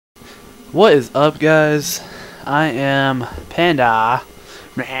What is up, guys? I am Panda.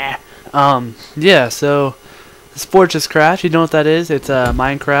 Yeah, so this FortressCraft, you know what that is? It's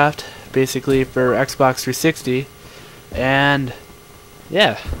Minecraft, basically for Xbox 360, and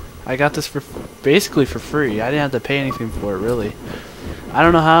yeah, I got this for basically for free. I didn't have to pay anything for it, really. I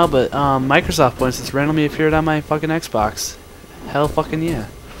don't know how, but Microsoft points just randomly appeared on my fucking Xbox. Hell fucking yeah.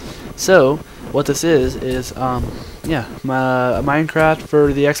 So what this is yeah, Minecraft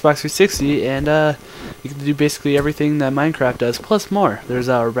for the Xbox 360, and you can do basically everything that Minecraft does plus more. There's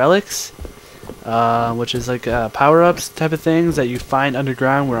relics, which is like power-ups type of things that you find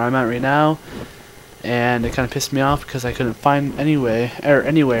underground where I'm at right now, and it kind of pissed me off because I couldn't find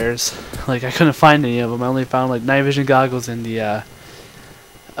anywheres. Like, I couldn't find any of them. I only found like night vision goggles and the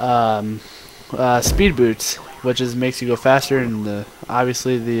speed boots, which makes you go faster, and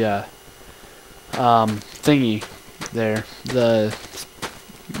obviously the thingy there, the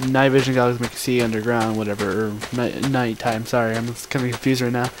night vision goggles make you see underground, whatever, or nighttime. Sorry, I'm kind of confused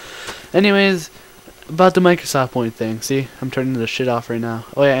right now. Anyways, about the Microsoft point thing. See, I'm turning the shit off right now.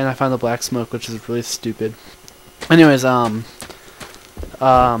 Oh yeah, and I found the black smoke, which is really stupid. Anyways, like,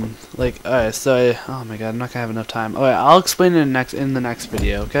 alright, so oh my god, I'm not gonna have enough time. Oh yeah, I'll explain it in the next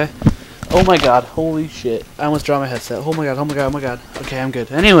video, okay? Oh my god, holy shit. I almost dropped my headset. Oh my god, oh my god, oh my god. Okay, I'm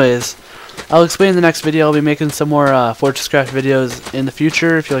good. Anyways, I'll explain in the next video. I'll be making some more FortressCraft videos in the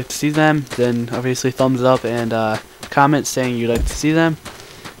future. If you like to see them, then obviously thumbs up and comment saying you'd like to see them.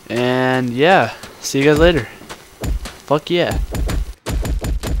 And yeah, see you guys later. Fuck yeah.